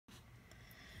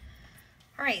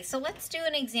All right, so let's do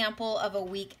an example of a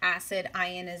weak acid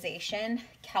ionization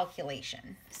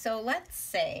calculation. So let's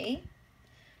say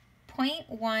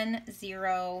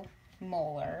 0.10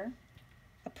 molar,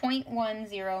 a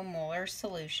 0.10 molar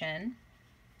solution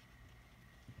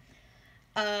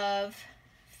of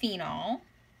phenol,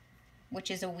 which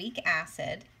is a weak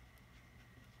acid,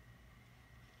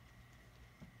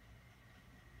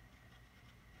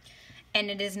 and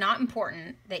it is not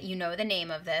important that you know the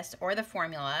name of this or the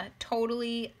formula,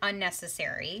 totally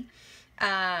unnecessary.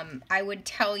 I would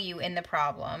tell you in the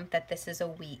problem that this is a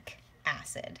weak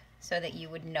acid so that you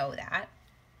would know that.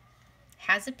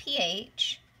 Has a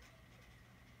pH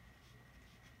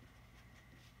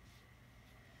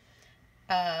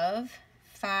of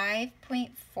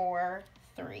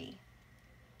 5.43.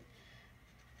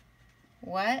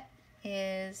 What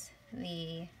is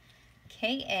the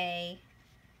Ka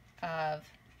of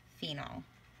phenol?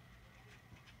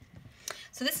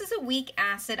 So this is a weak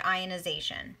acid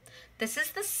ionization. This is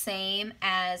the same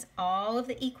as all of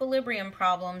the equilibrium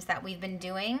problems that we've been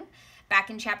doing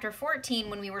back in chapter 14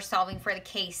 when we were solving for the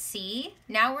Kc.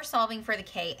 Now we're solving for the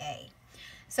Ka.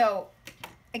 So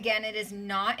again, it is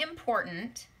not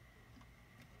important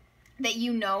that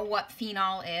you know what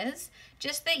phenol is,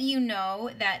 just that you know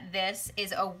that this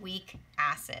is a weak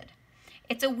acid.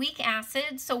 It's a weak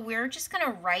acid, so we're just going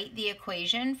to write the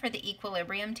equation for the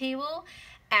equilibrium table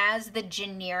as the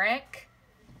generic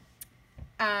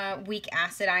weak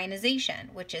acid ionization,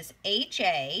 which is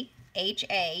HA.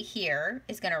 HA here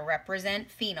is going to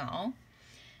represent phenol,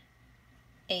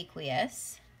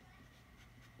 aqueous,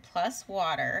 plus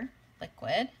water,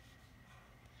 liquid,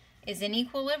 is in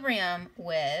equilibrium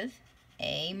with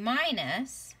A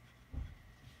minus,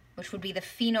 which would be the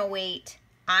phenoate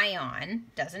ion,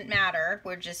 doesn't matter,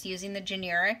 we're just using the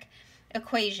generic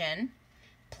equation,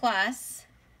 plus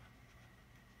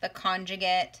the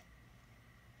conjugate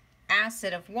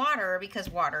acid of water because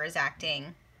water is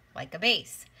acting like a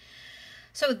base.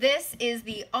 So this is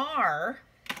the R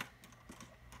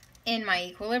in my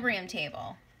equilibrium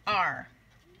table, R.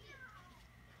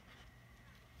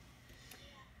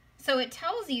 So it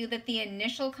tells you that the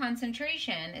initial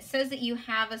concentration, it says that you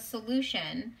have a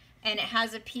solution and it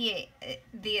has a pH,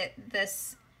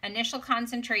 this initial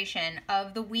concentration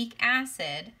of the weak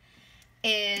acid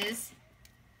is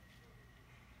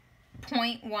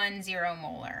 0.10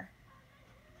 molar.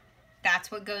 That's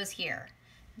what goes here.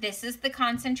 This is the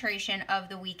concentration of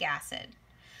the weak acid.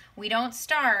 We don't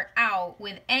start out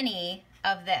with any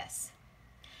of this.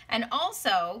 And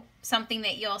also, something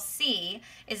that you'll see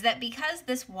is that because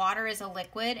this water is a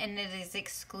liquid and it is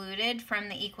excluded from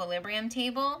the equilibrium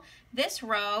table, this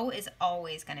row is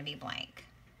always going to be blank.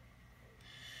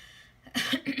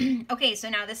 Okay, so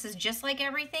now this is just like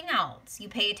everything else. You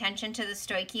pay attention to the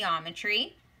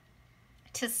stoichiometry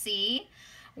to see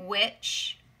what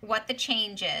the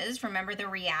change is. Remember, the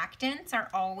reactants are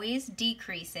always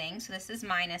decreasing, so this is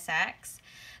minus X.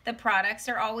 The products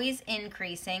are always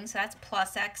increasing, so that's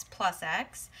plus X,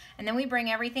 and then we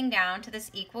bring everything down to this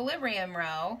equilibrium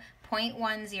row,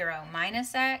 0.10,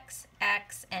 minus X,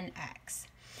 X, and X.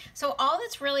 So all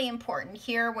that's really important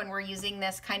here when we're using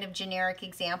this kind of generic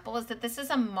example is that this is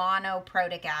a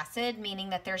monoprotic acid, meaning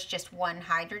that there's just one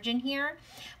hydrogen here.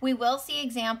 We will see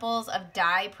examples of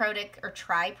diprotic or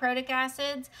triprotic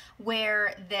acids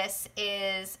where this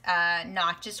is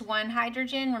not just one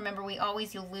hydrogen. Remember, we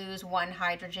always lose one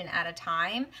hydrogen at a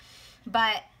time,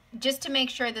 but just to make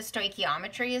sure the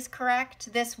stoichiometry is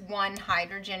correct, this one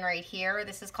hydrogen right here,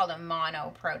 this is called a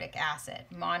monoprotic acid.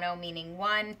 Mono meaning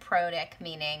one, protic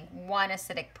meaning one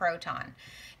acidic proton.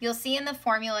 You'll see in the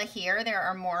formula here there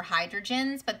are more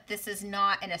hydrogens, but this is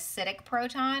not an acidic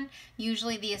proton.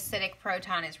 Usually the acidic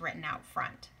proton is written out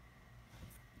front.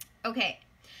 Okay,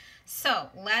 so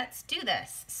let's do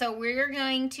this. So we're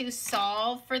going to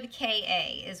solve for the Ka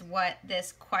is what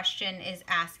this question is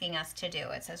asking us to do.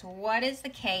 It says, what is the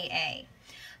Ka?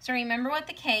 So remember what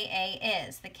the Ka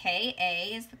is. The Ka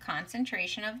is the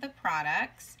concentration of the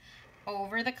products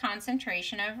over the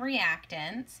concentration of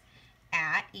reactants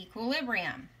at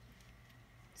equilibrium.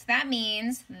 So that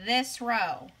means this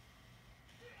row.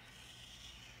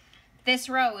 This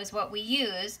row is what we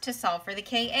use to solve for the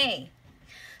Ka.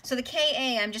 So the Ka,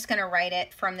 I'm just going to write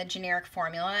it from the generic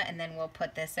formula, and then we'll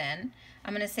put this in.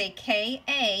 I'm going to say Ka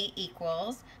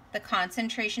equals the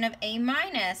concentration of A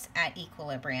minus at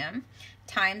equilibrium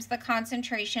times the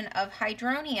concentration of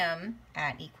hydronium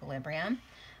at equilibrium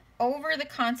over the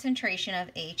concentration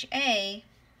of HA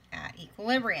at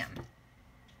equilibrium.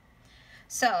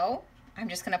 So I'm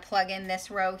just going to plug in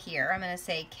this row here. I'm going to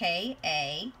say Ka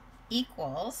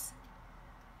equals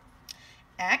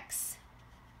X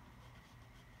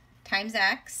times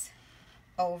x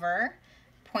over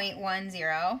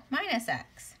 0.10 minus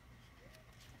x.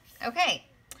 Okay,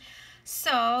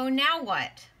 so now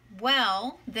what?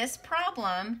 Well, this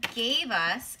problem gave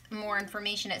us more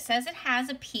information. It says it has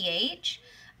a pH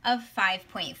of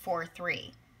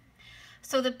 5.43.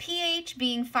 So the pH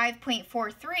being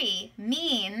 5.43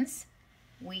 means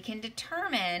we can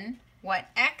determine what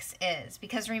x is,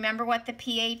 because remember what the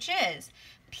pH is.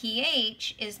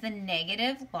 pH is the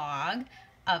negative log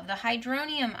of the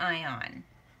hydronium ion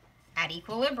at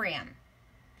equilibrium.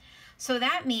 So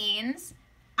that means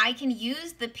I can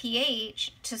use the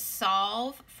pH to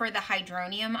solve for the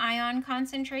hydronium ion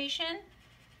concentration,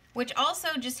 which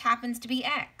also just happens to be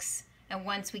x. And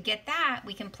once we get that,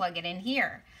 we can plug it in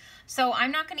here. So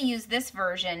I'm not going to use this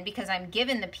version because I'm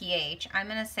given the pH. I'm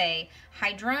going to say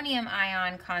hydronium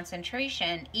ion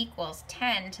concentration equals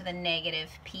 10 to the negative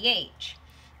pH.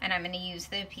 And I'm going to use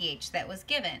the pH that was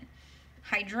given.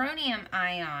 Hydronium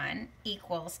ion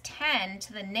equals 10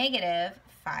 to the negative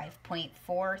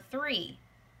 5.43.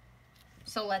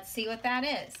 So let's see what that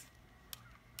is.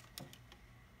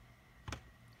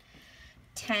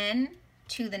 10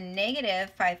 to the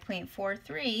negative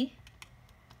 5.43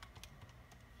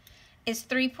 is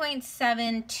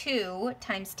 3.72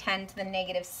 times 10 to the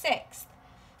negative 6th.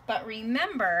 But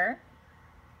remember,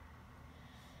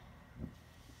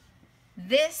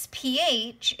 this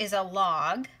pH is a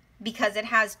log because it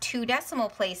has 2 decimal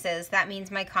places. That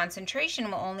means my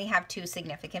concentration will only have 2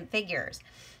 significant figures.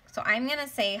 So I'm going to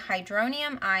say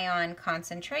hydronium ion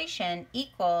concentration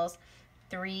equals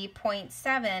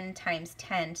 3.7 times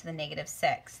 10 to the negative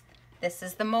 6th. This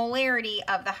is the molarity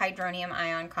of the hydronium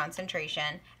ion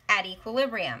concentration at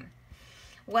equilibrium.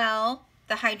 Well,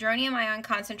 the hydronium ion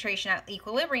concentration at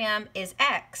equilibrium is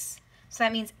x. So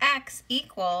that means x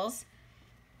equals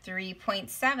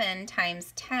 3.7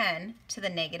 times 10 to the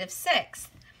negative 6th.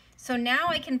 So now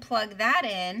I can plug that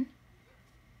in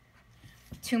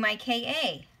to my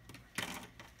Ka.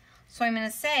 So I'm going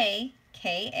to say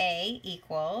Ka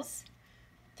equals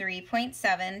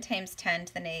 3.7 times 10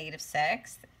 to the negative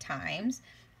 6th times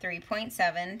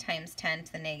 3.7 times 10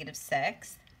 to the negative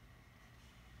 6th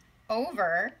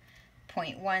over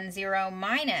 0.10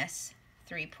 minus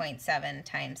 3.7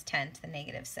 times 10 to the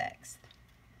negative 6th.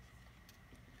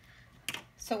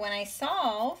 So when I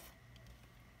solve,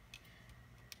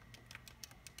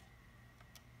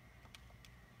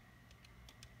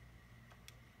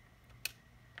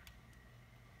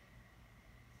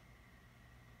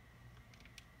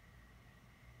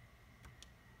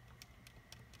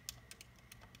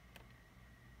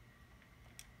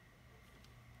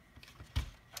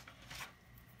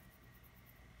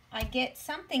 I get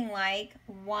something like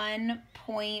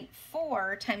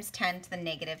 1.4 times 10 to the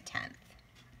negative 10th.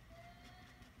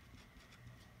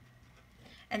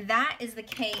 And that is the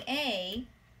Ka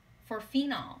for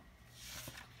phenol.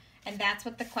 And that's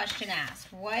what the question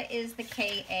asked. What is the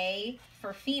Ka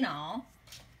for phenol?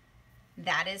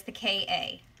 That is the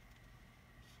Ka.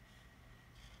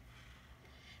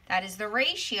 That is the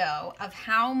ratio of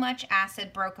how much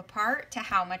acid broke apart to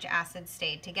how much acid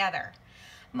stayed together.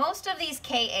 Most of these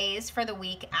Kas for the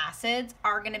weak acids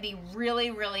are going to be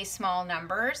really, really small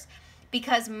numbers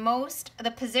because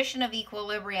the position of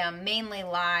equilibrium mainly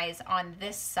lies on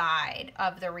this side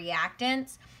of the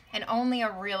reactants, and only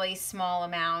a really small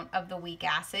amount of the weak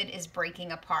acid is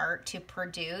breaking apart to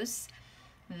produce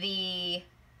the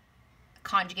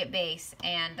conjugate base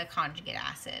and the conjugate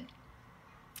acid.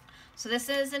 So this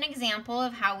is an example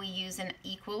of how we use an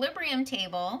equilibrium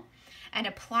table and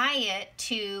apply it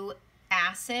to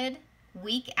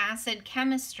weak acid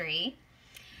chemistry.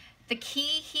 The key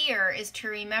here is to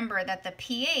remember that the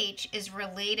pH is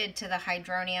related to the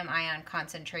hydronium ion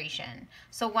concentration.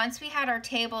 So once we had our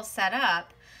table set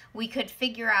up, we could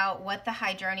figure out what the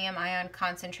hydronium ion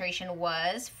concentration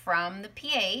was from the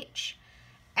pH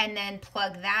and then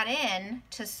plug that in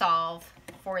to solve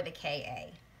for the Ka.